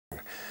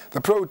The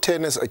Pro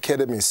Tennis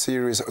Academy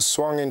series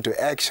swung into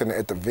action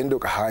at the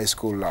Windhoek High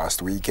School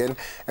last weekend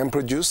and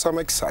produced some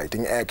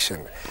exciting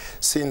action.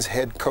 Since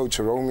head coach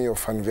Romeo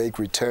van Wyk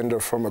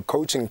returned from a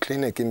coaching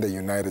clinic in the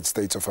United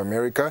States of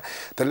America,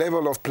 the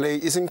level of play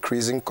is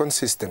increasing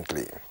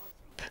consistently.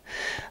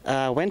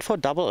 Went for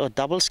a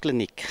doubles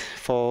clinic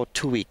for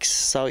 2 weeks,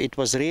 so it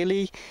was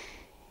really,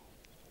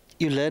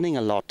 you're learning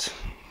a lot.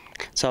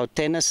 So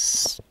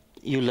tennis,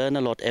 you learn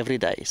a lot every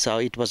day, so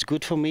it was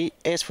good for me.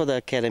 As for the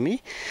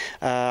academy,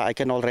 I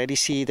can already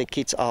see the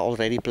kids are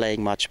already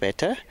playing much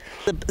better.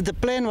 The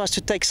plan was to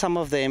take some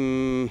of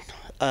them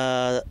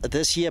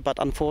this year, but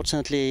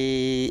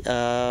unfortunately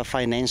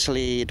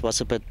financially it was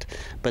a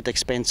bit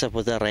expensive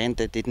with the rent.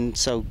 It didn't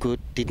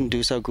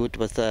do so good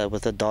with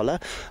the dollar.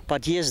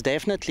 But yes,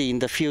 definitely in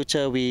the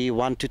future we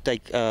want to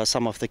take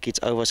some of the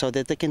kids over so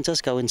that they can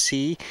just go and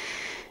see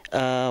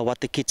what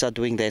the kids are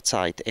doing that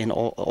side, and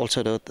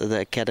also the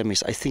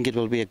academies. I think it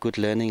will be a good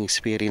learning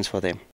experience for them.